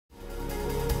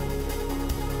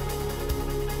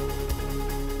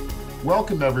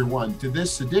Welcome, everyone, to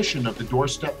this edition of the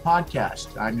Doorstep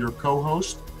podcast. I'm your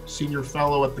co-host, Senior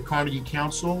Fellow at the Carnegie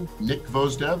Council, Nick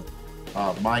Vosdev.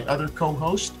 My other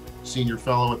co-host, Senior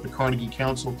Fellow at the Carnegie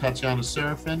Council, Tatiana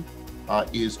Serafin,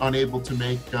 is unable to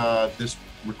make this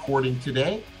recording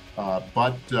today,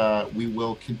 but we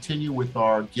will continue with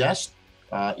our guest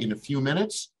in a few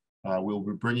minutes. We'll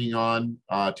be bringing on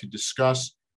to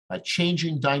discuss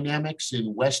changing dynamics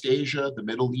in West Asia, the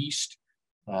Middle East,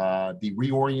 the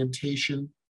reorientation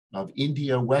of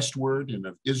India westward and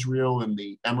of Israel and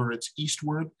the Emirates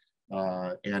eastward,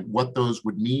 and what those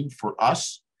would mean for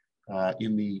us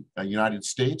in the United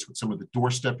States, what some of the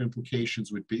doorstep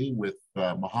implications would be with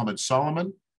Mohammed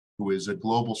Soliman, who is a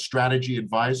global strategy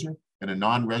advisor and a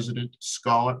non-resident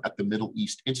scholar at the Middle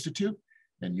East Institute.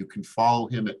 And you can follow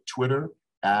him at Twitter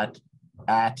at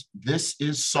This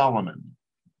Is Solomon.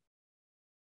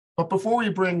 But before we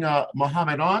bring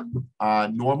Mohammed on,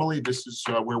 normally this is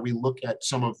where we look at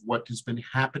some of what has been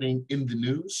happening in the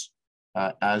news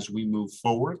as we move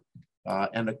forward,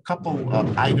 and a couple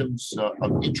of items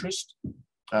of interest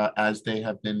as they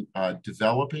have been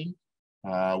developing.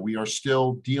 We are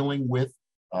still dealing with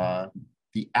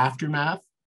the aftermath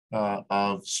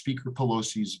of Speaker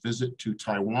Pelosi's visit to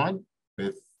Taiwan,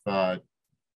 with the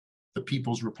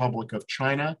People's Republic of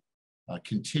China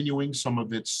continuing some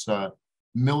of its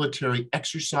military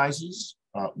exercises,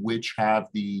 which have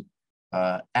the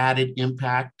added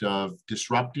impact of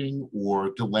disrupting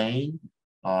or delaying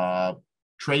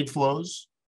trade flows,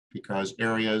 because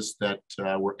areas that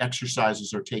where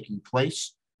exercises are taking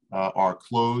place are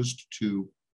closed to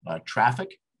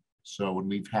traffic. So when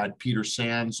we've had Peter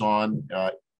Sands on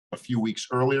a few weeks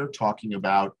earlier talking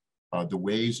about the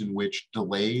ways in which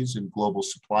delays in global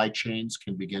supply chains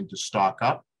can begin to stock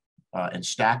up and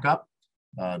stack up,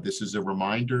 this is a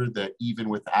reminder that even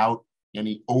without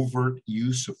any overt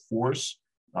use of force,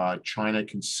 China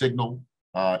can signal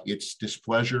its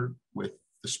displeasure with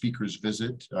the speaker's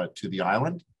visit to the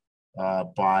island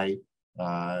by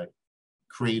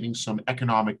creating some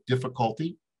economic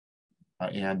difficulty.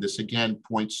 And this again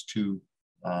points to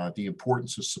the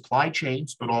importance of supply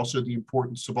chains, but also the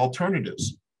importance of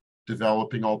alternatives,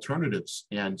 developing alternatives.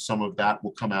 And some of that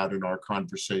will come out in our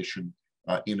conversation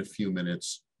in a few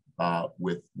minutes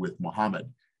with Mohammed.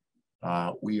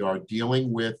 We are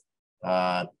dealing with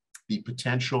the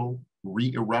potential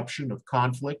re-eruption of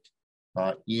conflict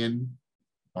in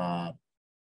the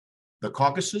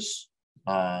Caucasus,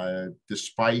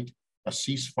 despite a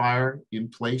ceasefire in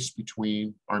place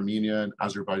between Armenia and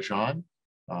Azerbaijan.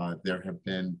 There have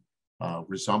been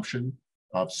resumption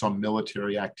of some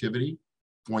military activity,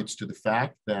 points to the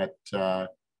fact that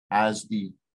as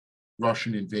the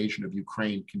Russian invasion of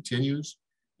Ukraine continues,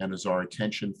 and as our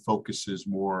attention focuses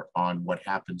more on what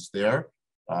happens there,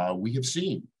 we have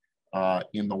seen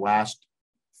in the last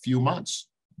few months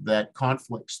that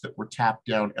conflicts that were tapped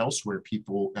down elsewhere,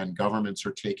 people and governments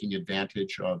are taking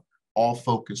advantage of all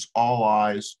focus, all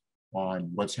eyes on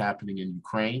what's happening in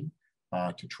Ukraine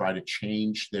to try to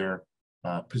change their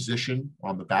position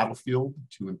on the battlefield,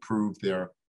 to improve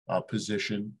their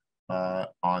position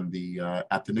at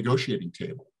the negotiating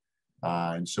table.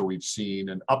 And so we've seen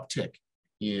an uptick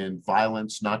in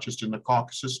violence, not just in the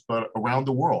Caucasus, but around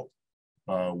the world,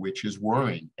 which is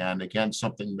worrying. And again,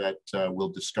 something that we'll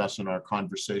discuss in our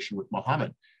conversation with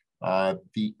Mohammed,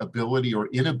 the ability or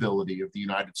inability of the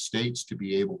United States to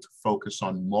be able to focus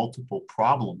on multiple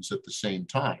problems at the same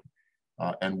time,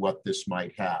 and what this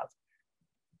might have.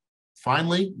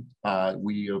 Finally,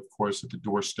 we, of course, at the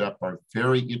Doorstep are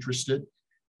very interested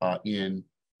in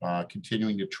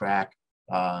continuing to track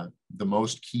the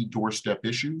most key doorstep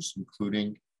issues,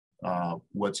 including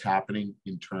what's happening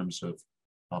in terms of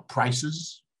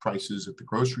prices at the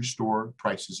grocery store,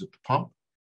 prices at the pump.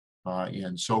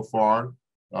 And so far,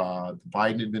 the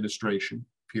Biden administration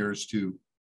appears to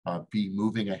be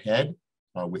moving ahead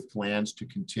with plans to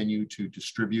continue to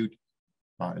distribute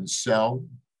and sell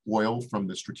oil from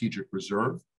the strategic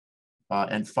reserve.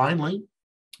 And finally,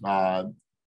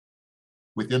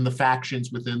 within the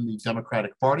factions within the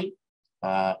Democratic Party,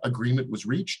 agreement was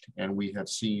reached, and we have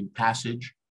seen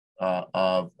passage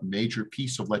of a major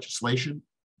piece of legislation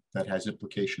that has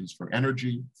implications for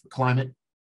energy, for climate.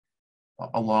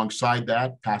 Alongside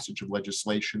that, passage of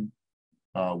legislation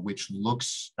which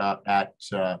looks at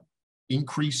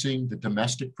increasing the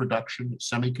domestic production of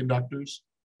semiconductors,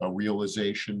 a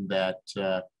realization that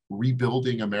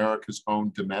rebuilding America's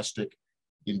own domestic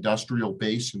industrial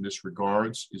base in this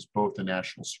regards is both a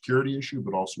national security issue,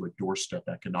 but also a doorstep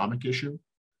economic issue,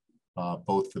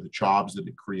 both for the jobs that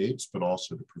it creates, but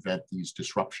also to prevent these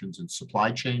disruptions in supply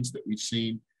chains that we've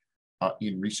seen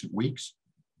in recent weeks.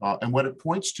 And what it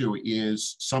points to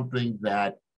is something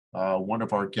that one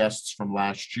of our guests from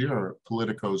last year,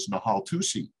 Politico's Nahal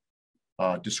Tusi,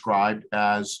 described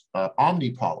as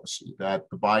omni-policy, that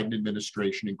the Biden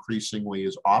administration increasingly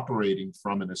is operating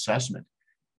from an assessment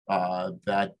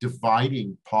that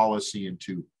dividing policy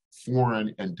into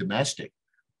foreign and domestic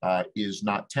is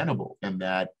not tenable, and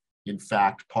that, in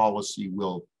fact, policy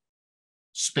will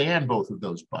span both of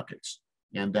those buckets,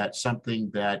 and that's something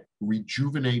that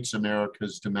rejuvenates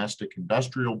America's domestic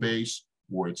industrial base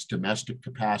or its domestic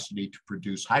capacity to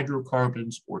produce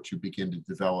hydrocarbons or to begin to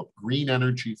develop green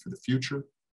energy for the future,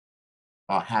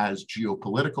 has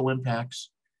geopolitical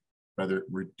impacts, whether it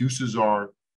reduces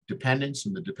our dependence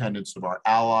and the dependence of our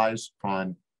allies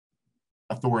upon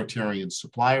authoritarian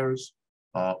suppliers,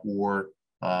 or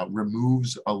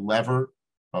removes a lever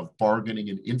of bargaining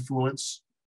and influence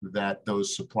that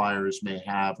those suppliers may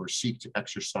have or seek to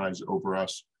exercise over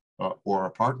us or our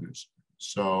partners.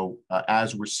 So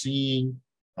as we're seeing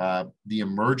the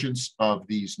emergence of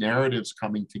these narratives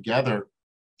coming together,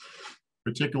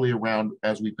 particularly around,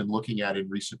 as we've been looking at in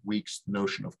recent weeks, the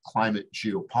notion of climate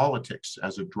geopolitics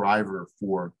as a driver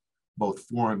for both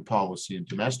foreign policy and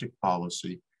domestic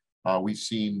policy, we've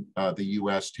seen the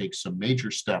US take some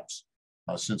major steps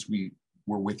since we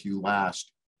were with you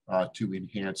last to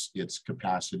enhance its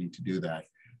capacity to do that.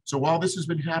 So while this has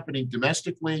been happening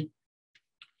domestically,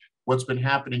 what's been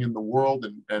happening in the world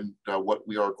and what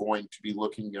we are going to be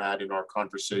looking at in our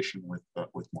conversation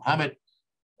with Mohammed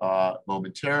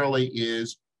momentarily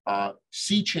is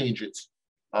sea changes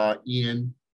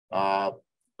in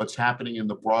what's happening in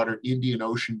the broader Indian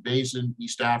Ocean basin,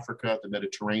 East Africa, the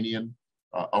Mediterranean,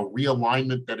 a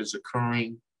realignment that is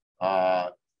occurring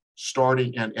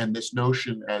starting, and this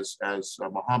notion as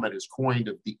Mohammed has coined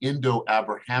of the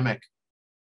Indo-Abrahamic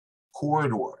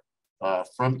corridor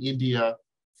from India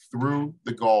through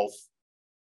the Gulf,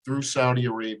 through Saudi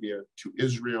Arabia, to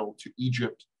Israel, to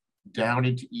Egypt, down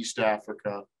into East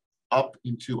Africa, up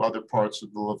into other parts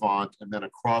of the Levant, and then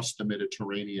across the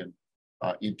Mediterranean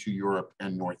into Europe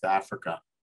and North Africa.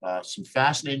 Some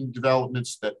fascinating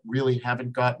developments that really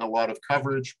haven't gotten a lot of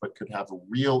coverage, but could have a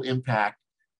real impact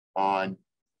on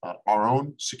our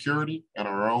own security and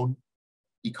our own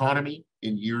economy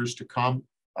in years to come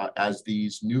as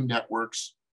these new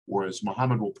networks, or as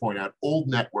Mohammed will point out, old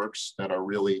networks that are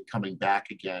really coming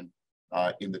back again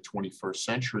in the 21st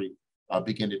century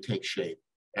begin to take shape.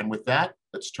 And with that,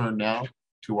 let's turn now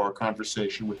to our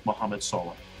conversation with Mohammed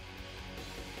Soliman.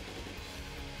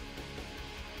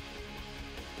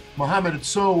 Mohammed, it's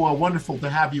so wonderful to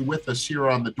have you with us here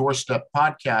on the Doorstep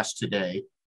podcast today.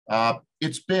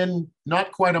 It's been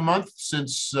not quite a month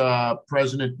since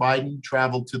President Biden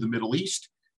traveled to the Middle East,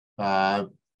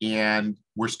 and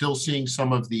we're still seeing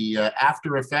some of the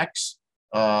after effects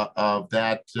of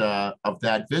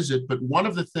that visit. But one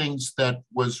of the things that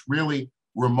was really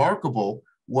remarkable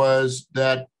was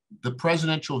that the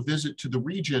presidential visit to the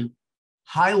region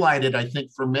highlighted, I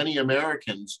think, for many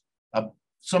Americans,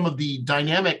 some of the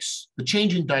dynamics, the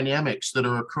changing dynamics that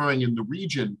are occurring in the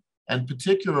region, and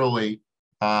particularly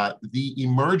the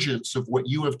emergence of what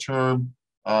you have termed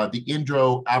the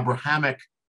Indo-Abrahamic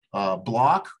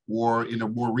bloc, or in a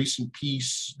more recent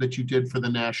piece that you did for the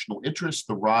National Interest,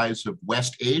 the rise of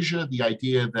West Asia, the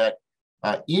idea that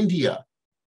India,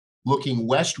 looking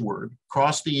westward,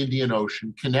 across the Indian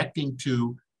Ocean, connecting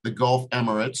to the Gulf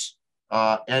Emirates,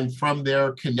 and from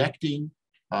there connecting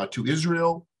to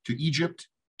Israel, to Egypt,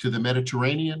 to the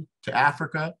Mediterranean, to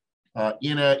Africa,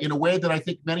 in a way that I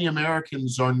think many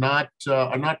Americans are not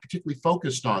particularly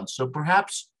focused on. So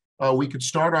perhaps we could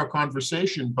start our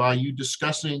conversation by you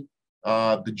discussing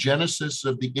the genesis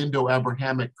of the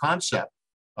Indo-Abrahamic concept,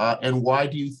 and why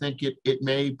do you think it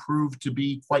may prove to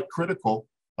be quite critical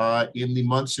in the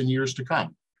months and years to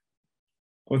come?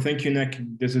 Well, thank you, Nick.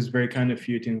 This is very kind of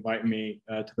you to invite me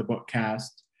to the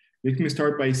podcast. Let me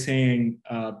start by saying,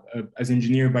 as an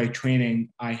engineer by training,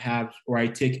 I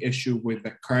take issue with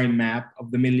the current map of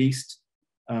the Middle East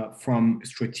from a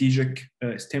strategic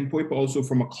standpoint, but also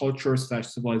from a culture /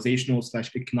 civilizational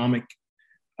 / economic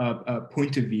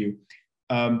point of view.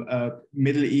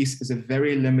 Middle East is a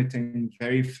very limiting,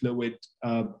 very fluid,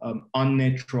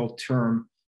 unnatural term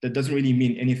that doesn't really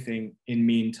mean anything in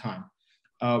meantime.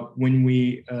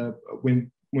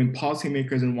 When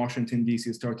policymakers in Washington,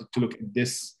 D.C. started to look at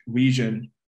this region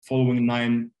following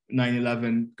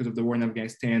 9/11 because of the war in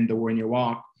Afghanistan, the war in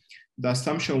Iraq, the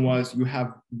assumption was you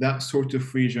have that sort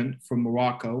of region from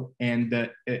Morocco, and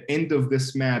the end of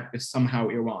this map is somehow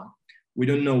Iran. We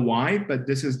don't know why, but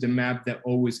this is the map that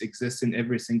always exists in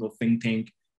every single think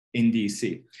tank in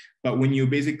DC. But when you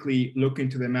basically look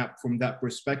into the map from that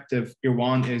perspective,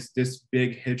 Iran is this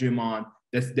big hegemon.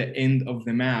 That's the end of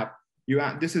the map.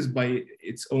 This is by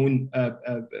its own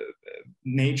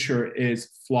nature is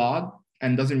flawed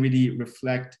and doesn't really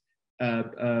reflect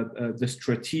the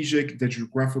strategic, the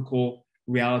geographical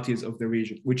realities of the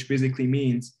region, which basically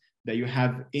means that you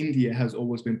have India has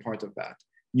always been part of that.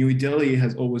 New Delhi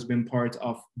has always been part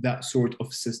of that sort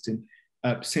of system.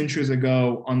 Centuries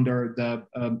ago, under the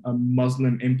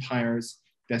Muslim empires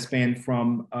that spanned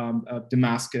from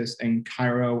Damascus and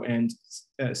Cairo and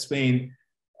Spain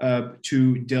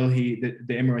to Delhi,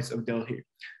 the Emirates of Delhi.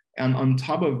 And on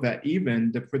top of that,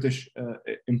 even the British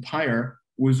Empire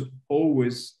was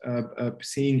always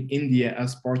seeing India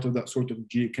as part of that sort of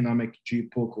economic,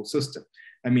 geopolitical system.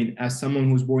 I mean, as someone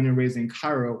who's born and raised in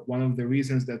Cairo, one of the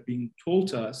reasons that being told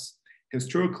to us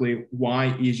historically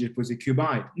why Egypt was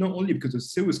occupied, not only because of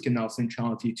Suez Canal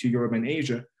centrality to Europe and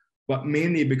Asia, but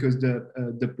mainly because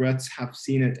the Brits have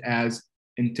seen it as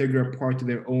integral part of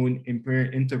their own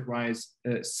imperial enterprise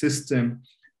system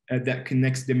that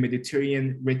connects the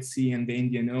Mediterranean, Red Sea, and the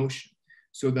Indian Ocean.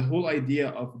 So the whole idea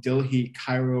of Delhi,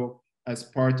 Cairo, as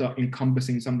part of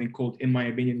encompassing something called, in my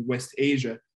opinion, West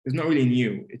Asia, is not really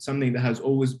new. It's something that has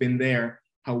always been there.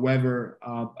 However,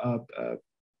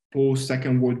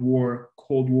 post-Second World War,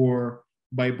 Cold War,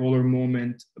 bipolar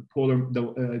moment,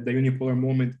 the unipolar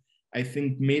moment, I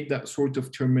think made that sort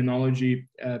of terminology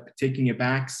taking a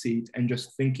backseat and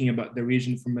just thinking about the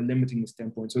region from a limiting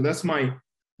standpoint. So that's my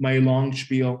long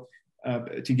spiel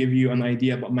to give you an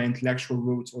idea about my intellectual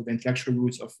roots, or the intellectual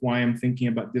roots of why I'm thinking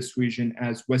about this region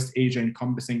as West Asia,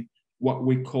 encompassing what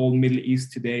we call Middle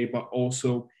East today, but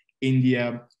also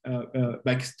India,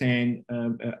 Pakistan,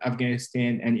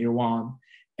 Afghanistan, and Iran.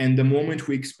 And the moment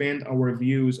we expand our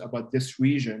views about this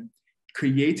region,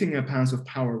 creating a balance of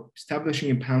power, establishing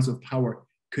a balance of power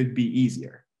could be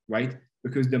easier, right?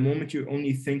 Because the moment you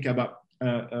only think about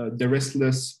the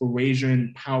restless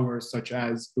Eurasian powers such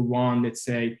as Iran, let's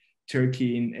say,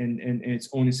 Turkey in its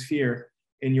own sphere,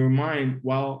 in your mind,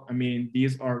 well, I mean,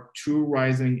 these are two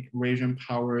rising Eurasian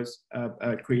powers,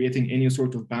 creating any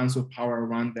sort of balance of power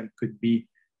around them could be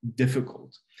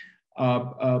difficult.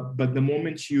 But the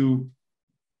moment you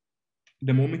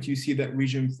see that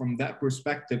region from that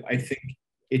perspective, I think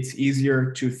it's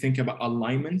easier to think about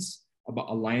alignments, about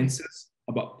alliances,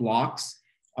 about blocks,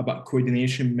 about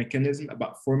coordination mechanism,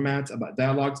 about formats, about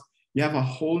dialogues. You have a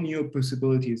whole new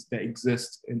possibilities that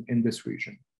exist in this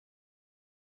region.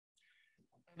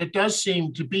 It does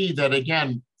seem to be that,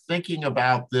 again, thinking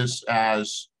about this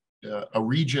as a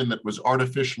region that was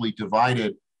artificially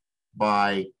divided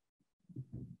by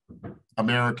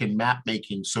American map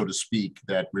making, so to speak,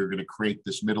 that we're going to create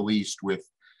this Middle East with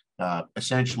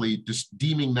essentially just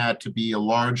deeming that to be a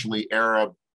largely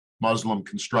Arab Muslim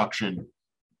construction.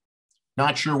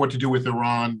 Not sure what to do with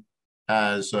Iran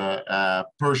as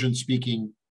Persian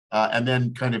speaking, and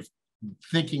then kind of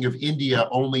thinking of India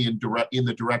only in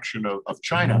the direction of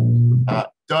China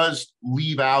does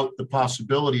leave out the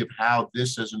possibility of how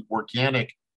this as an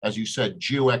organic, as you said,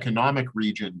 geoeconomic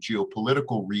region,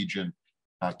 geopolitical region,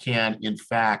 can in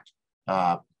fact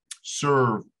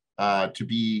serve to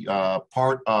be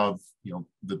part of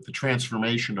the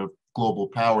transformation of global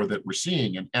power that we're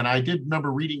seeing. And I did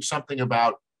remember reading something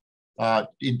about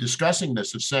in discussing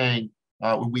this, of saying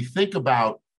when we think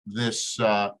about this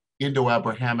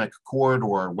Indo-Abrahamic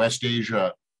corridor, West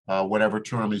Asia, whatever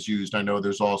term is used. I know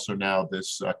there's also now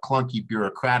this clunky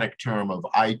bureaucratic term of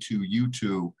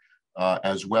I2U2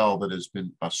 as well that has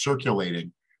been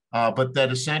circulating. But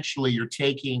that essentially you're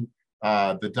taking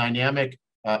the dynamic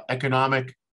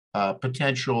economic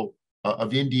potential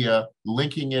of India,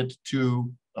 linking it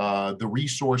to the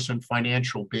resource and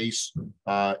financial base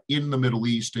in the Middle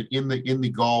East and in the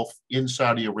Gulf, in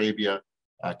Saudi Arabia,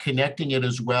 connecting it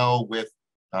as well with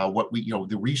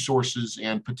the resources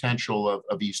and potential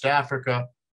of East Africa,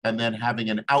 and then having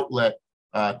an outlet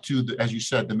to as you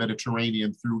said, the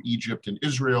Mediterranean through Egypt and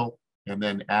Israel, and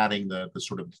then adding the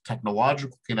sort of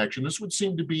technological connection. This would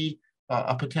seem to be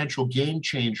a potential game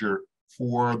changer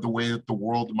for the way that the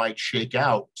world might shake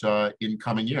out in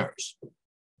coming years.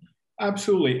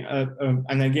 Absolutely.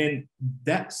 And again,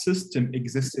 that system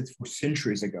existed for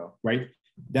centuries ago, right?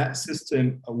 That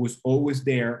system was always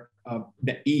there.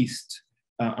 The East,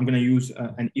 I'm going to use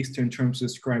an Eastern term to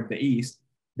describe the East.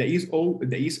 The East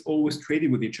always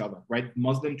traded with each other, right?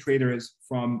 Muslim traders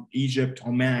from Egypt,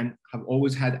 Oman have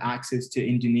always had access to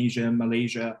Indonesia,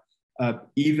 Malaysia,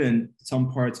 even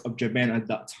some parts of Japan at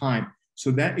that time. So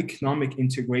that economic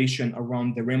integration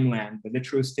around the rimland, the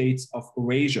literal states of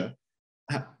Eurasia,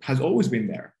 has always been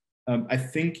there. I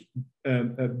think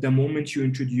the moment you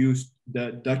introduced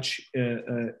the Dutch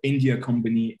India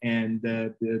Company and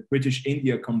the British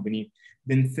India Company,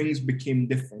 then things became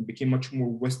different, became much more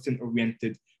Western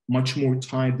oriented, much more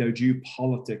tied to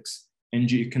geopolitics and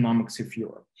geoeconomics, if you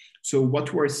will. So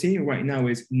what we're seeing right now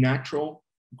is natural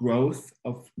growth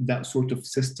of that sort of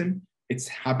system. It's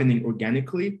happening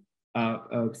organically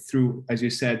through, as you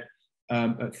said,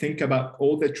 think about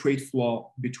all the trade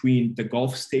flow between the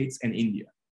Gulf states and India.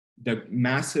 The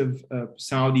massive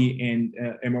Saudi and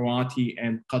Emirati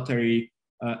and Qatari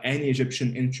and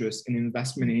Egyptian interests in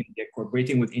investment in India,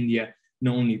 cooperating with India,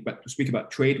 not only, but to speak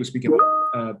about trade, we speak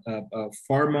about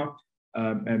pharma,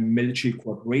 military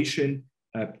cooperation,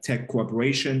 tech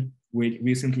cooperation. We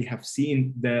recently have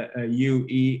seen the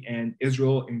UAE and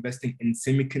Israel investing in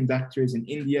semiconductors in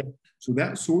India. So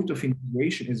that sort of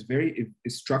integration is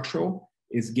is structural,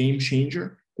 is game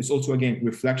changer. It's also, again,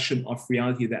 reflection of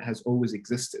reality that has always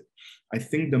existed. I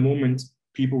think the moment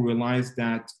people realize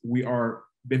that we are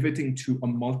pivoting to a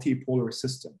multipolar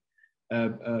system,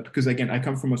 because again, I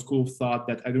come from a school of thought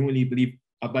that I don't really believe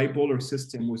a bipolar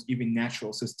system was even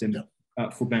natural system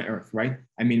for planet Earth, right?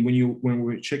 I mean, when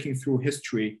we're checking through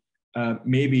history,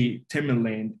 maybe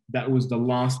Timberland, that was the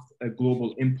last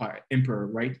global emperor,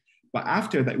 right? But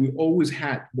after that, we always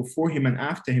had, before him and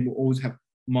after him, we always have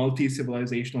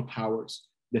multi-civilizational powers.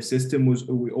 The system was,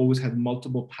 we always had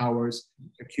multiple powers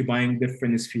occupying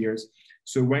different spheres.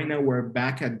 So right now we're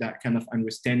back at that kind of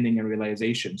understanding and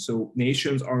realization. So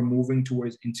nations are moving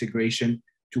towards integration,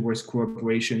 towards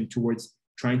cooperation, towards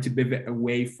trying to pivot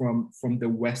away from the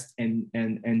West and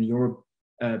Europe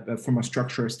from a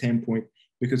structural standpoint,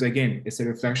 because again, it's a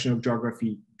reflection of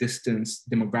geography, distance,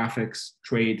 demographics,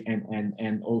 trade,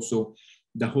 and also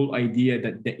the whole idea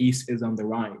that the East is on the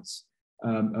rise.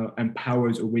 And power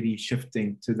is already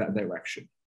shifting to that direction.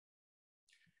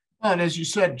 And as you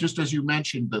said, just as you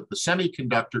mentioned, that the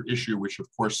semiconductor issue, which of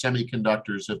course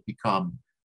semiconductors have become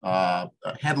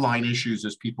headline issues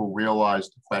as people realize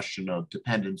the question of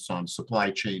dependence on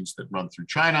supply chains that run through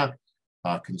China,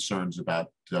 concerns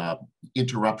about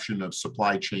interruption of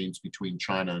supply chains between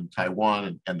China and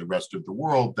Taiwan and the rest of the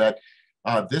world, that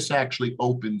this actually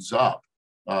opens up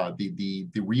the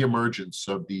reemergence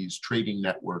of these trading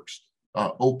networks,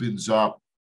 opens up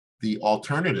the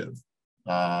alternative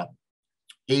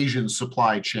Asian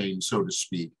supply chain, so to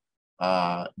speak,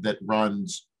 that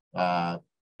runs,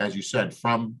 as you said,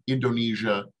 from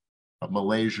Indonesia,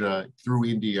 Malaysia, through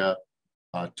India,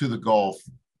 to the Gulf,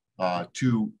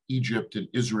 to Egypt and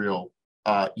Israel,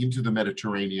 into the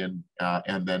Mediterranean,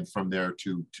 and then from there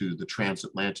to the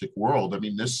transatlantic world. I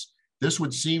mean, this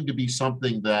would seem to be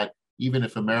something that, even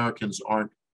if Americans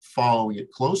aren't following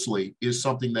it closely, is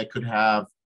something that could have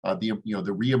the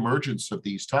reemergence of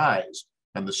these ties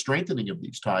and the strengthening of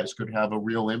these ties could have a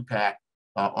real impact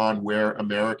on where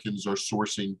Americans are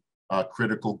sourcing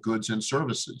critical goods and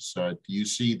services. Do you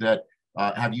see that?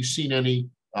 Have you seen any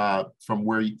from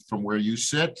where you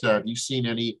sit? Have you seen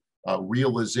any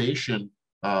realization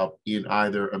in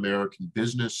either American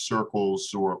business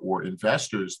circles or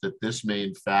investors that this may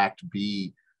in fact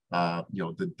be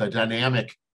the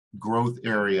dynamic growth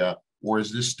area, or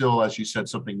is this still, as you said,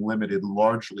 something limited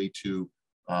largely to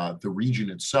the region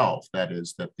itself? That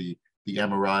is, that the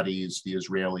Emiratis, the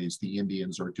Israelis, the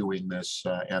Indians are doing this,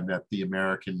 and that the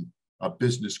American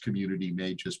business community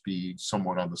may just be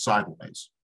somewhat on the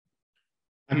sidelines.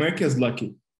 America is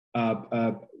lucky.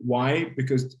 Why?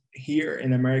 Because here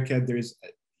in America, there's,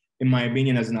 in my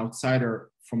opinion, as an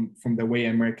outsider from the way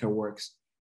America works,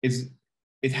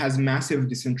 it has massive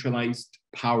decentralized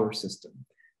power system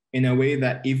in a way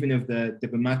that even if the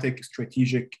diplomatic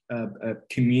strategic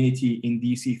community in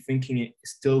DC thinking it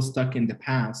is still stuck in the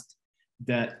past,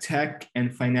 the tech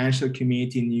and financial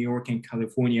community in New York and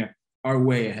California are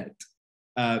way ahead.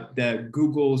 The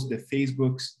Googles, the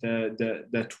Facebooks,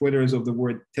 the Twitters of the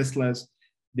world, Teslas,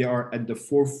 they are at the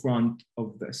forefront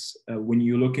of this. When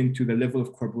you look into the level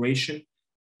of cooperation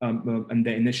and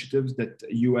the initiatives that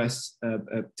US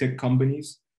tech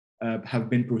companies have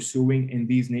been pursuing in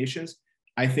these nations,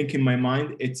 I think in my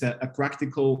mind, it's a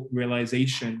practical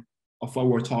realization of what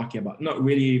we're talking about. Not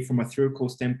really from a theoretical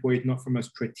standpoint, not from a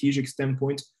strategic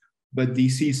standpoint, but they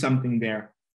see something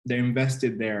there. They're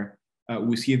invested there.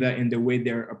 We see that in the way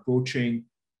they're approaching,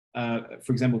 for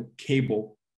example,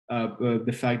 cable,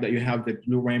 the fact that you have the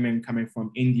blue raiment coming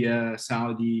from India,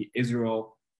 Saudi,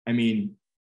 Israel. I mean,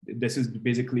 this is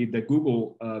basically the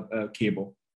Google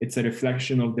cable. It's a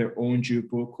reflection of their own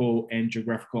geopolitical and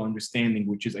geographical understanding,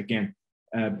 which is, again,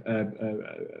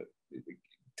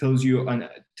 tells you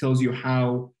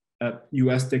how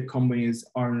US tech companies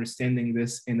are understanding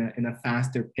this in a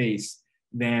faster pace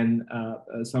than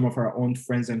some of our own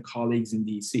friends and colleagues in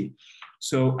DC.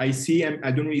 So I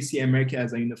don't really see America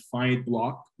as a unified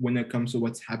bloc when it comes to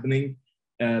what's happening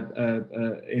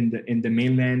in the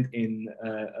mainland, in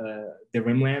the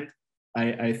rimland.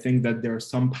 I think that there are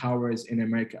some powers in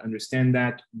America understand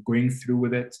that, going through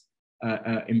with it,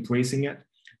 embracing it.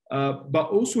 But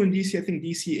also in DC, I think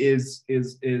DC is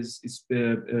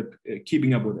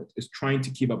keeping up with it, is trying to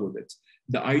keep up with it.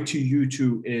 The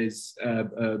I2U2 is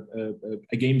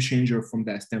a game changer from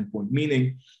that standpoint.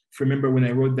 Meaning, if you remember when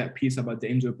I wrote that piece about the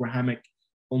Indo-Abrahamic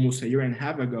almost a year and a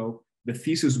half ago, the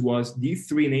thesis was these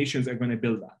three nations are going to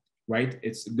build that, right?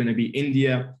 It's going to be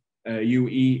India,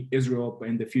 UAE, Israel, but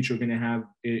in the future, we're going to have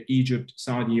Egypt,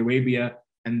 Saudi Arabia,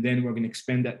 and then we're going to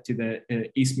expand that to the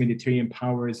East Mediterranean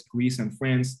powers, Greece and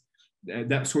France.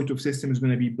 That sort of system is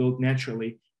going to be built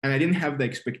naturally. And I didn't have the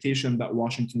expectation that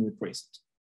Washington would praise it.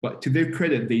 But to their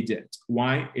credit, they did.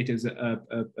 Why? It is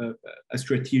a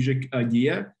strategic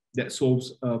idea that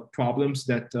solves problems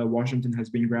that Washington has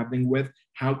been grappling with,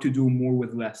 how to do more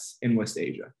with less in West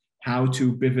Asia, how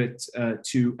to pivot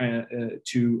to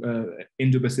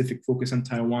Indo-Pacific focus on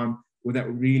Taiwan without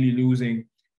really losing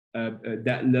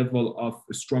that level of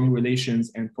strong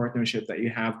relations and partnership that you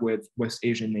have with West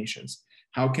Asian nations.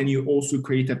 How can you also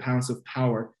create a balance of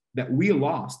power that we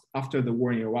lost after the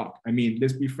war in Iraq? I mean,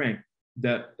 let's be frank,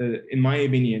 that in my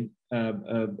opinion,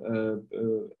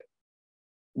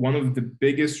 one of the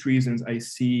biggest reasons I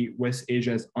see West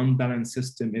Asia's unbalanced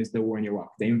system is the war in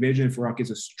Iraq. The invasion of Iraq is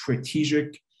a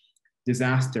strategic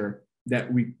disaster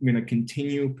that we're going to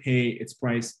continue pay its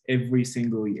price every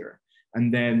single year.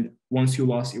 And then once you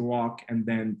lost Iraq and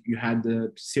then you had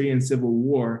the Syrian civil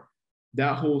war,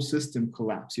 that whole system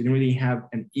collapsed. You don't really have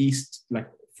an East, like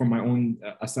from my own,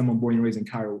 as someone born and raised in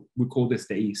Cairo, we call this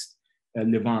the East,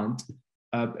 Levant.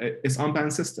 It's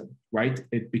unbalanced system, right?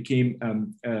 It became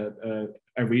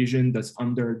a region that's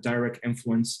under direct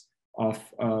influence of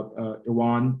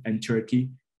Iran and Turkey,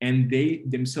 and they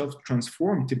themselves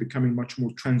transformed to becoming much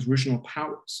more transregional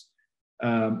powers.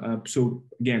 So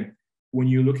again, when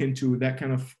you look into that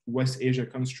kind of West Asia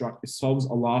construct, it solves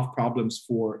a lot of problems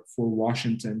for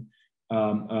Washington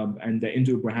and the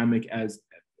Indo-Abrahamic as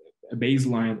a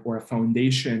baseline or a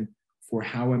foundation for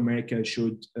how America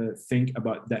should think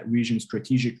about that region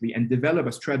strategically and develop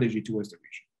a strategy towards the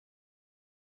region.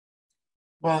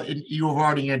 Well, you have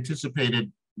already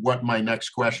anticipated what my next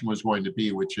question was going to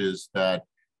be, which is that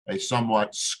a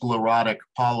somewhat sclerotic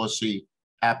policy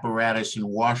apparatus in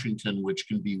Washington, which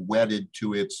can be wedded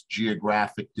to its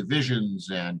geographic divisions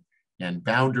and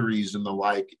boundaries and the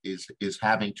like, is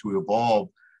having to evolve.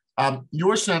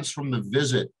 Your sense from the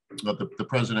visit, the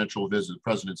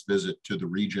president's visit to the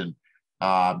region,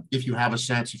 if you have a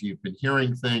sense, if you've been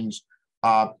hearing things,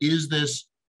 is this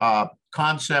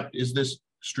concept, is this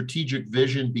strategic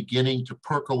vision beginning to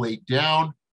percolate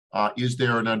down? Is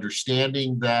there an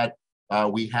understanding that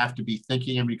we have to be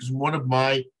thinking? I mean, because one of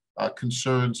my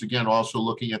concerns, again, also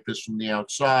looking at this from the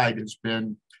outside, has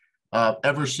been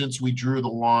ever since we drew the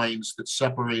lines that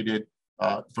separated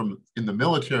in the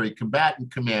military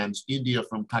combatant commands, India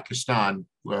from Pakistan,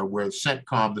 where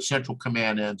CENTCOM, the Central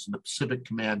Command, ends and the Pacific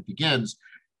Command begins,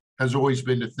 has always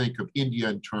been to think of India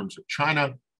in terms of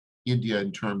China, India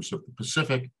in terms of the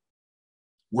Pacific,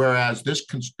 whereas this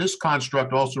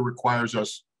construct also requires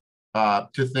us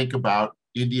to think about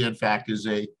India, in fact, is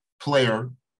a player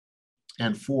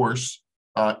and force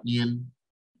in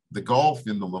the Gulf,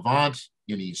 in the Levant,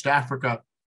 in East Africa,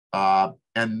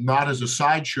 and not as a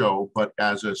sideshow, but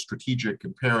as a strategic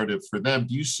imperative for them.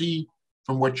 Do you see,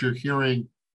 from what you're hearing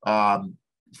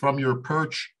from your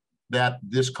perch, that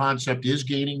this concept is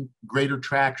gaining greater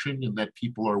traction and that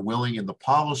people are willing in the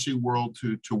policy world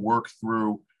to work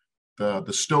through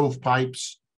the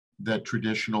stovepipes that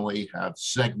traditionally have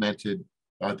segmented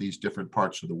these different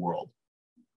parts of the world?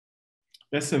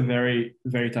 That's a very,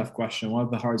 very tough question. One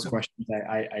of the hardest questions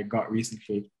I got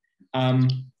recently.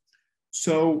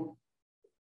 So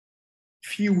a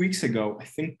few weeks ago, I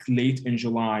think late in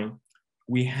July,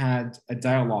 we had a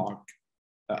dialogue,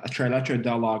 a trilateral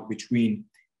dialogue between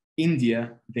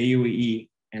India, the UAE,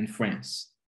 and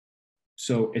France.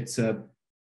 So it's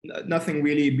nothing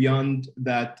really beyond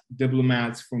that.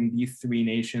 Diplomats from these three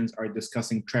nations are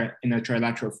discussing in a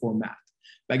trilateral format.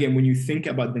 But again, when you think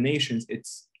about the nations,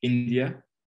 it's India,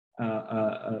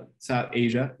 South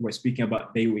Asia, we're speaking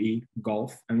about the UAE,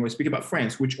 Gulf, and we're speaking about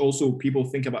France, which also people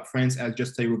think about France as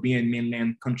just a European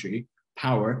mainland country,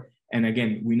 power. And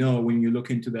again, we know when you look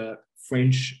into the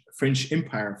French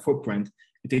Empire footprint,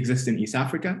 it exists in East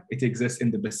Africa, it exists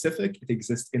in the Pacific, it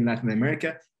exists in Latin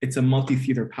America. It's a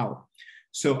multi-theater power.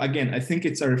 So again, I think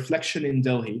it's a reflection in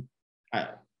Delhi.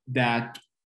 that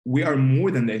we are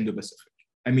more than the Indo-Pacific.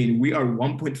 I mean, we are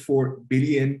 1.4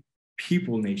 billion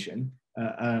people nation,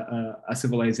 a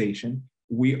civilization.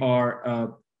 We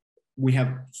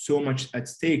have so much at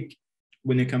stake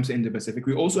when it comes to Indo-Pacific.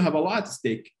 We also have a lot at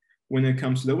stake when it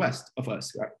comes to the West of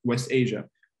us, right? West Asia.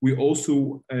 We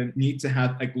also need to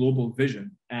have a global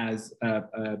vision as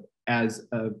a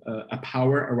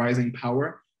power, a rising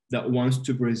power that wants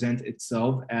to present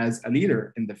itself as a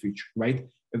leader in the future, right?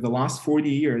 If the last 40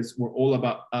 years were all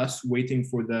about us waiting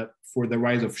for the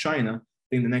rise of China, I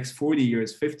think the next 40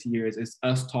 years, 50 years is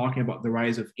us talking about the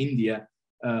rise of India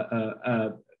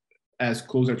as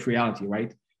closer to reality,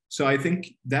 right? So I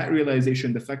think that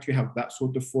realization, the fact you have that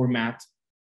sort of format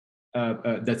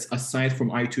that's aside from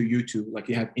I2U2, like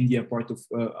you have India part of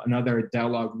another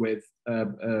dialogue with the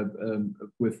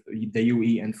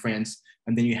UAE and France,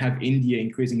 and then you have India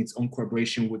increasing its own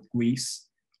cooperation with Greece,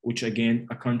 which again,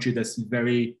 a country that's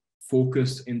very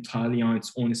focused entirely on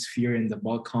its own sphere in the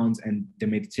Balkans and the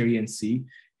Mediterranean Sea.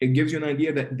 It gives you an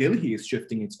idea that Delhi is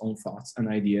shifting its own thoughts and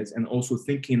ideas and also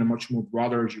thinking in a much more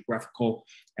broader geographical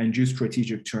and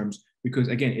geostrategic terms, because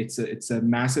again, it's a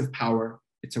massive power,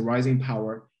 it's a rising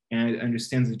power, and it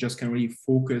understands it just can really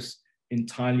focus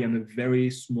entirely on a very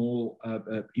small,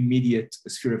 immediate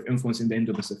sphere of influence in the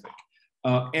Indo-Pacific.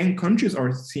 And countries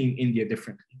are seeing India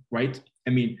differently, right? I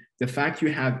mean, the fact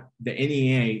you have the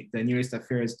NEA, the Nearest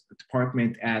Affairs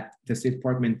Department at the State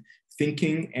Department,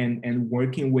 thinking and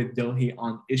working with Delhi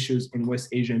on issues in West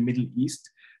Asia and Middle East,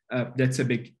 that's a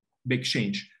big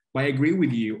change. But I agree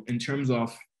with you in terms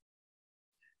of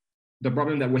the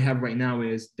problem that we have right now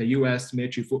is the US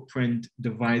military footprint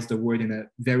divides the world in a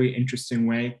very interesting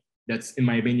way. That's, in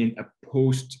my opinion, a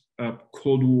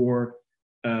post-Cold War,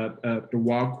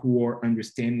 Iraq War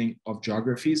understanding of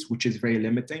geographies, which is very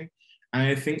limiting. And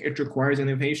I think it requires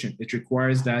innovation. It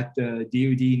requires that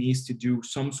DoD needs to do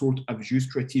some sort of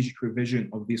geostrategic revision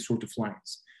of these sort of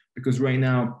lines. Because right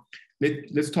now,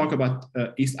 let's talk about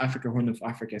East Africa, Horn of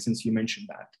Africa, since you mentioned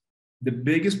that. The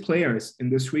biggest players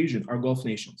in this region are Gulf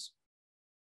nations.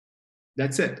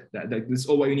 That's it. That's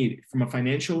all what you need. From a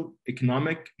financial,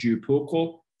 economic,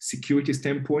 geopolitical, security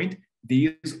standpoint,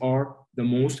 these are the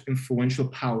most influential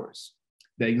powers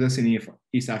that exist in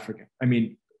East Africa. I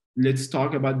mean, let's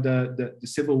talk about the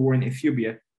civil war in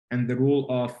Ethiopia and the role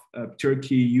of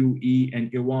Turkey, UAE,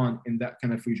 and Iran in that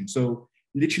kind of region. So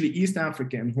literally East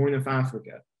Africa and Horn of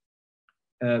Africa,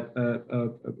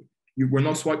 we're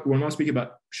not speaking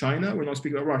about China, we're not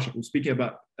speaking about Russia, we're speaking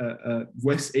about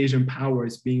West Asian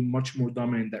powers being much more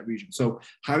dominant in that region. So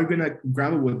how are we going to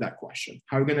grapple with that question?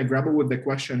 How are we going to grapple with the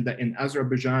question that in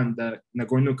Azerbaijan, the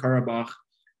Nagorno-Karabakh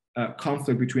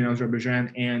conflict between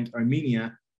Azerbaijan and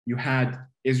Armenia, you had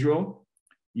Israel,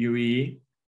 UAE,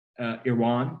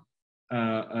 Iran,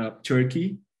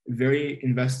 Turkey, very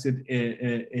invested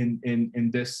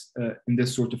in this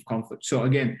sort of conflict. So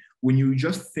again, when you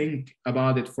just think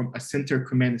about it from a center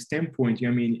command standpoint,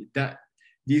 I mean that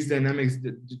these dynamics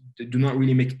do not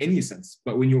really make any sense.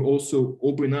 But when you also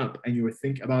open up and you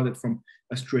think about it from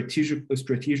a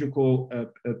strategical,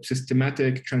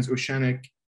 systematic, transoceanic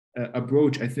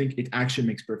approach, I think it actually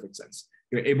makes perfect sense.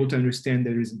 You're able to understand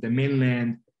there is the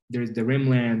mainland, there is the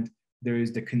rimland, there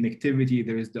is the connectivity,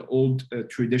 there is the old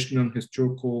traditional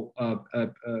historical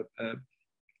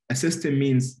a system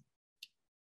means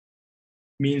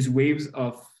waves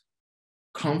of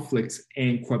conflicts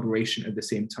and collaboration at the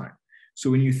same time. So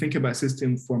when you think about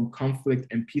system from conflict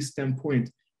and peace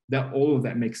standpoint, that all of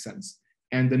that makes sense.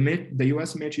 And the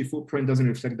US military footprint doesn't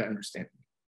reflect that understanding.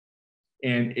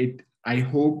 And I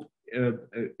hope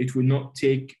it will not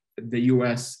take the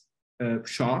US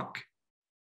shock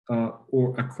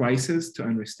or a crisis to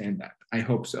understand that. I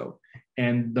hope so.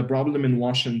 And the problem in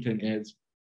Washington is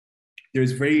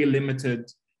there's very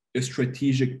limited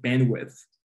strategic bandwidth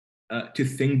to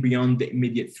think beyond the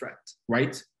immediate threat,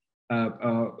 right?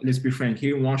 Let's be frank,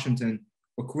 here in Washington,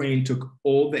 Ukraine took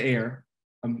all the air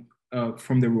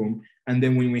from the room. And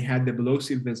then when we had the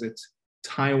Pelosi visit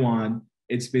Taiwan,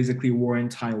 it's basically war in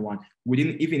Taiwan. We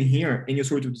didn't even hear any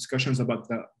sort of discussions about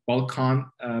the Balkan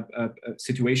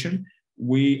situation.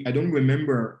 I don't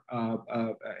remember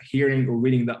hearing or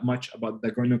reading that much about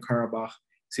the Nagorno-Karabakh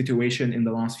situation in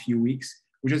the last few weeks.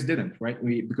 We just didn't, right?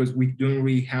 Because we don't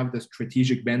really have the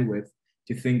strategic bandwidth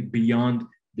to think beyond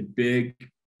the big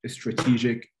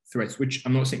strategic threats, which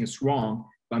I'm not saying is wrong,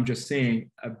 but I'm just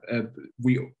saying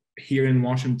we here in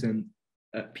Washington,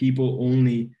 people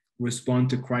only respond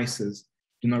to crisis,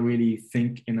 do not really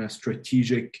think in a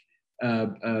strategic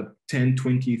 10,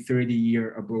 20,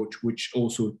 30-year approach, which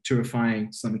also terrifying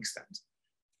to some extent.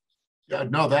 Yeah,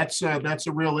 no, that's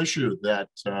a real issue that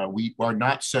we are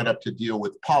not set up to deal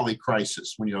with polycrisis.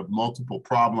 When you have multiple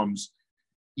problems,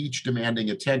 each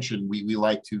demanding attention, we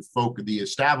like to focus. The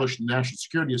national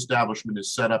security establishment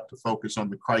is set up to focus on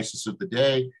the crisis of the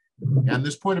day. And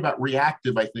this point about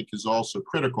reactive, I think, is also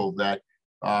critical, that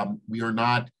we are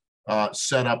not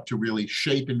set up to really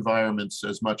shape environments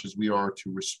as much as we are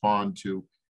to respond to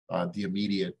the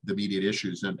immediate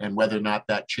issues. And whether or not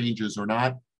that changes or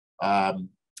not,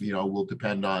 will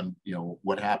depend on,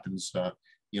 what happens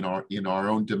in our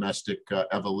own domestic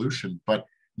evolution. But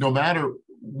no matter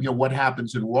what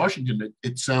happens in Washington,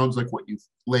 it sounds like what you've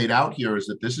laid out here is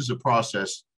that this is a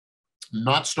process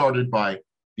not started by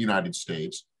the United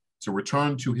States. It's a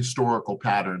return to historical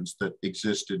patterns that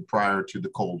existed prior to the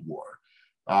Cold War.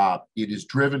 It is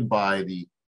driven by the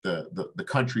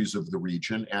countries of the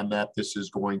region, and that this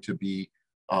is going to be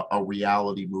a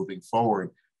reality moving forward.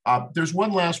 There's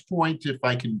one last point, if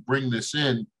I can bring this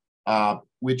in,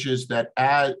 which is that,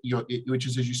 as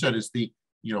you said, is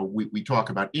we talk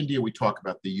about India, we talk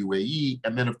about the UAE,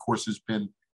 and then of course has been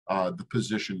the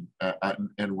position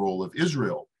and role of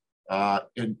Israel.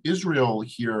 And Israel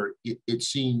here, it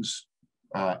seems,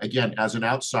 again, as an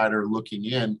outsider looking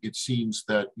in, it seems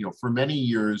that for many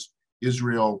years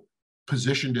Israel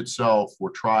positioned itself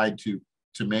or tried to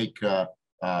make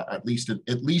at least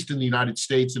in the United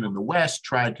States and in the West,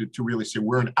 tried to really say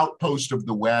we're an outpost of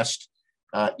the West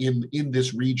in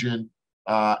this region.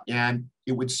 And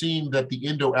it would seem that the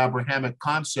Indo-Abrahamic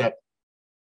concept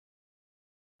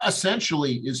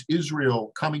essentially is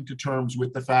Israel coming to terms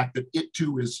with the fact that it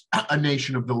too is a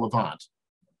nation of the Levant,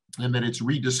 and that it's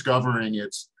rediscovering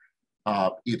its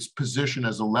position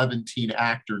as a Levantine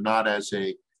actor, not as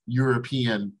a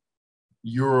European,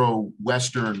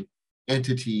 Euro-Western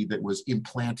entity that was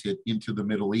implanted into the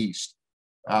Middle East.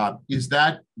 Is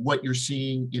that what you're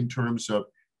seeing in terms of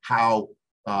how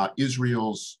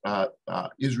Israel's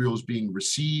being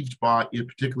received by,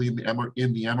 particularly in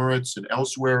the Emirates and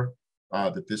elsewhere?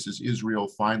 That this is Israel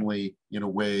finally, in a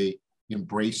way,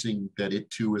 embracing that it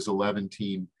too is a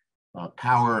Levantine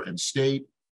power and state.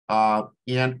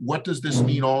 And what does this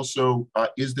mean also?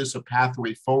 Is this a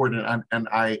pathway forward? And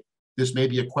this may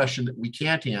be a question that we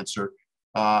can't answer,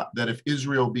 that if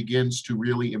Israel begins to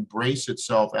really embrace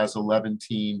itself as a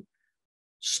Levantine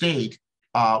state,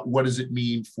 what does it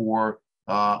mean for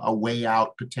a way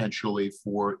out potentially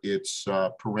for its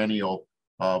perennial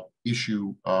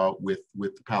issue with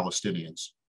the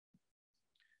Palestinians?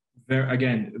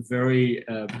 Very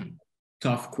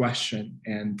tough question.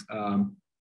 And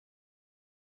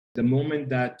the moment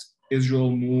that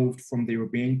Israel moved from the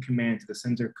European command to the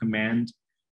center command,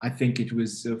 I think it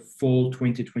was fall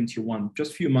 2021,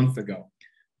 just a few months ago.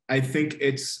 I think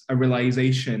it's a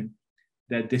realization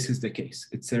that this is the case.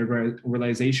 It's a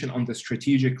realization on the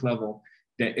strategic level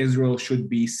that Israel should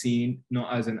be seen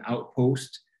not as an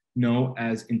outpost, no,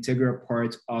 as integral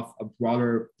part of a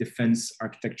broader defense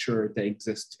architecture that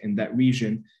exists in that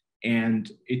region. And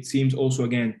it seems also,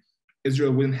 again,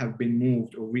 Israel wouldn't have been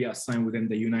moved or reassigned within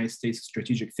the United States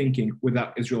strategic thinking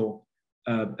without Israel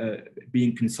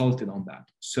being consulted on that.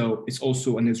 So it's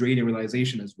also an Israeli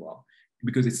realization as well,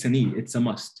 because it's a need, it's a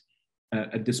must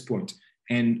at this point.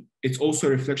 And it's also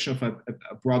a reflection of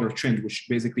a broader trend, which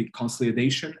basically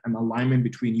consolidation and alignment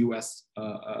between US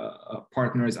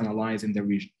partners and allies in the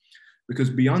region.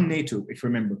 Because beyond NATO, if you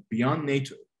remember, beyond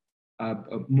NATO,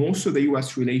 most of the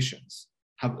US relations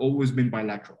have always been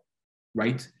bilateral,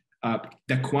 right?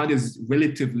 The Quad is a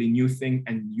relatively new thing,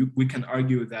 and we can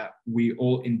argue that we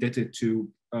all indebted to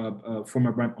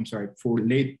for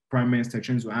late Prime Minister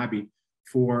Shinzo Abe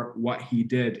for what he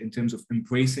did in terms of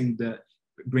embracing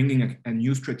bringing a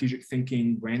new strategic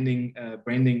thinking,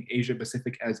 branding Asia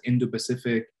Pacific as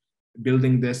Indo-Pacific,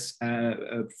 building this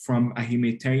from a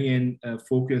humanitarian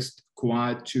focused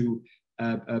Quad to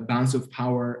a balance of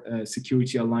power,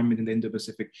 security alignment in the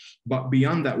Indo-Pacific. But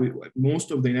beyond that,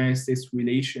 most of the United States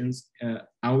relations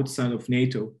outside of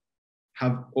NATO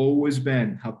have always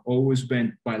been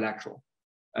bilateral.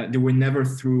 They were never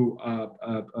through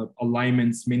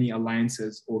alignments, many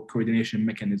alliances, or coordination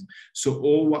mechanism. So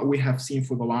all what we have seen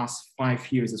for the last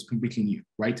 5 years is completely new,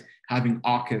 right? Having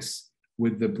AUKUS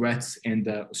with the Brits and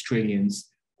the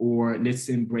Australians, or let's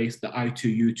embrace the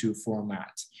I2U2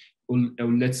 format. Or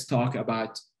let's talk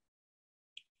about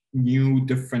new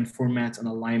different formats and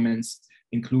alignments,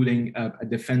 including a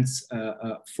defense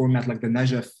format like the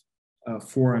Najaf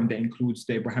Forum that includes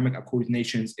the Abrahamic Accord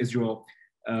nations, Israel,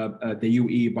 the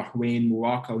UAE, Bahrain,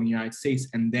 Morocco, and the United States,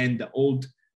 and then the old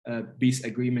peace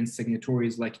agreement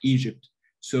signatories like Egypt.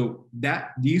 So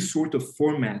that these sort of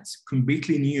formats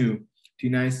completely new to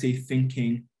United States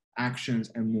thinking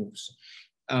actions and moves.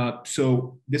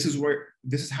 So this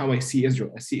is how I see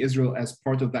Israel. I see Israel as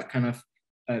part of that kind of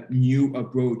new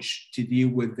approach to deal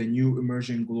with the new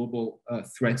emerging global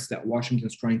threats that Washington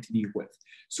is trying to deal with.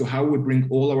 So how we bring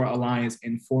all our allies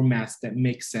in formats that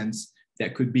make sense,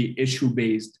 that could be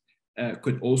issue-based,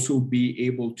 could also be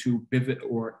able to pivot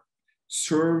or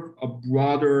serve a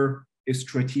broader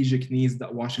strategic needs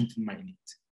that Washington might need.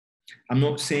 I'm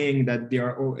not saying that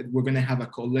we're going to have a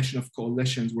coalition of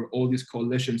coalitions where all these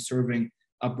coalitions serving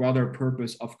a broader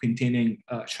purpose of containing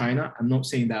China. I'm not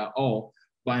saying that at all,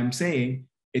 but I'm saying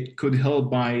it could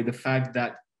help by the fact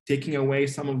that taking away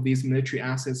some of these military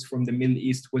assets from the Middle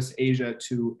East, West Asia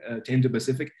to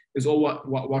Indo-Pacific is all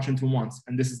what Washington wants.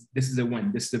 And this is a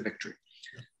win, this is a victory.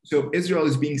 So Israel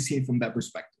is being seen from that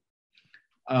perspective.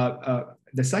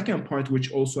 The second part,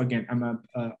 which also, again,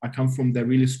 I come from the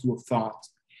realist school of thought,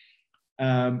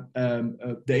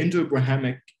 the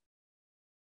Indo-Abrahamic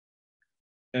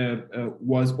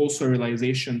was also a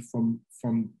realization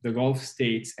from the Gulf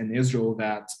states and Israel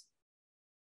that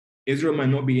Israel might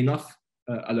not be enough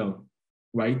alone,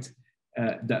 right?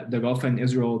 The Gulf and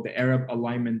Israel, the Arab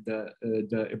alignment,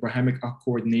 the Abrahamic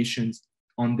Accord nations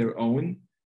on their own,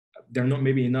 they're not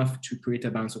maybe enough to create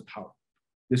a balance of power.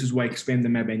 This is why I explained the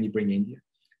map and you bring India.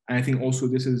 And I think also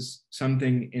this is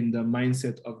something in the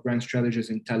mindset of grand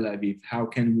strategists in Tel Aviv. How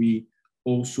can we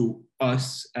also,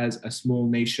 us as a small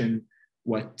nation,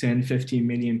 10, 15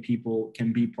 million people,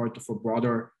 can be part of a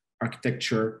broader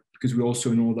architecture, because we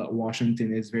also know that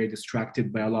Washington is very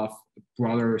distracted by a lot of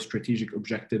broader strategic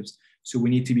objectives. So we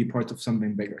need to be part of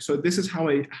something bigger. So this is how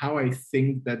I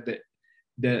think that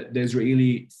the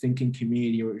Israeli thinking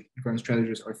community or grand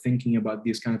strategists are thinking about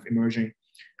these kind of emerging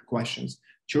questions.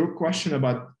 To your question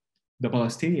about the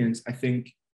Palestinians, I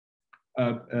think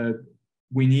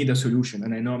we need a solution.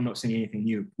 And I know I'm not saying anything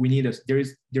new. We need there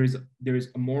is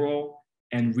a moral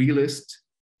and realist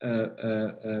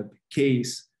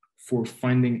case for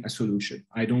finding a solution.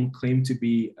 I don't claim to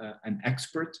be an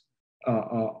expert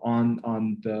on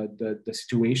the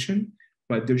situation,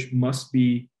 but there must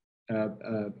be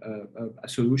a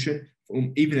solution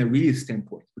from even a realist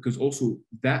standpoint, because also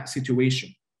that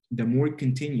situation, the more it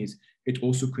continues, it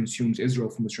also consumes Israel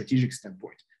from a strategic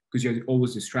standpoint, because you're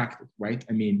always distracted, right?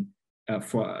 I mean,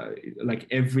 for like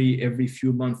every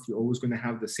few months, you're always going to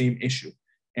have the same issue,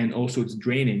 and also it's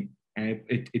draining, and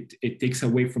it takes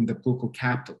away from the political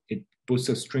capital. It puts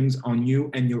the strings on you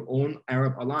and your own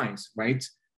Arab allies, right?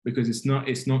 Because it's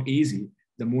not easy.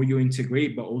 The more you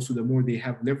integrate, but also the more they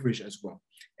have leverage as well.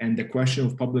 And the question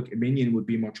of public opinion would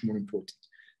be much more important.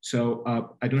 So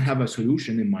I don't have a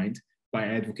solution in mind by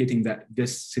advocating that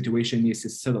this situation needs to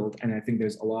be settled. And I think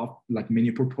there's a lot, like many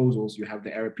proposals. You have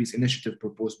the Arab Peace Initiative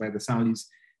proposed by the Saudis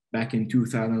back in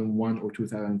 2001 or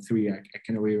 2003. I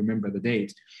can't really remember the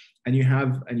date. And you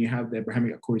have the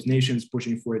Abrahamic Accords nations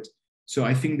pushing for it. So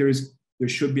I think there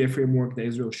should be a framework that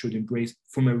Israel should embrace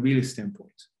from a realist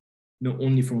standpoint, not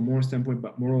only from a moral standpoint,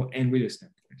 but moral and realist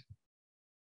standpoint.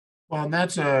 Well, and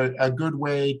that's a good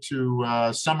way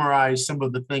to summarize some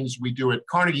of the things we do at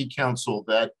Carnegie Council,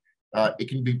 that it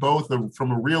can be both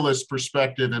from a realist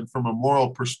perspective and from a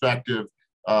moral perspective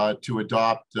to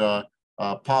adopt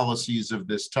policies of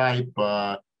this type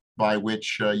by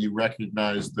which you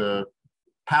recognize the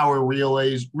power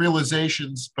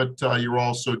realizations, but you're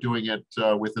also doing it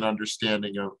with an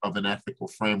understanding of an ethical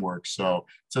framework. So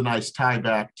it's a nice tie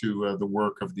back to the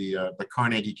work of the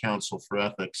Carnegie Council for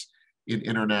Ethics in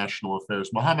International Affairs.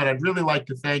 Mohammed, I'd really like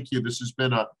to thank you. This has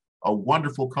been a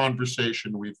wonderful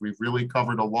conversation. We've really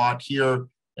covered a lot here,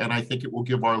 and I think it will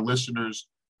give our listeners,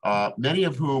 many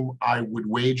of whom I would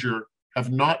wager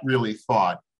have not really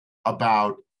thought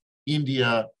about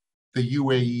India, the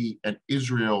UAE, and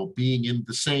Israel being in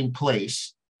the same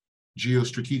place,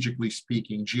 geostrategically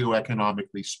speaking,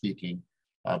 geoeconomically speaking,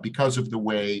 because of the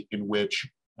way in which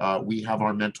we have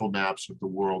our mental maps of the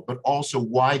world, but also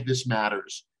why this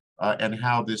matters and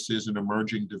how this is an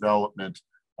emerging development.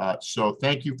 So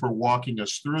thank you for walking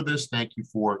us through this. Thank you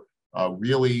for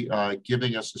really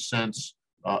giving us a sense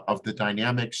of the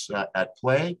dynamics at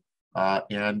play.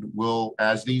 And we'll,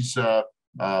 as these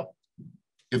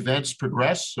events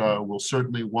progress, we'll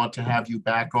certainly want to have you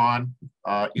back on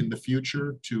in the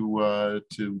future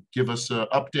to give us an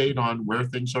update on where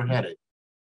things are headed.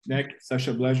 Nick, such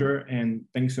a pleasure, and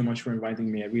thanks so much for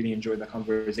inviting me. I really enjoyed the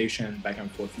conversation back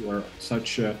and forth. You are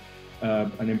such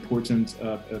an important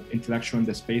intellectual in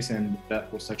the space, and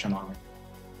that was such an honor.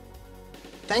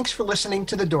 Thanks for listening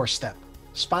to The Doorstep,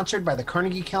 sponsored by the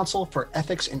Carnegie Council for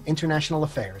Ethics in International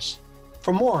Affairs.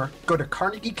 For more, go to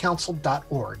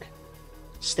carnegiecouncil.org.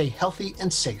 Stay healthy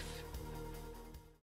and safe.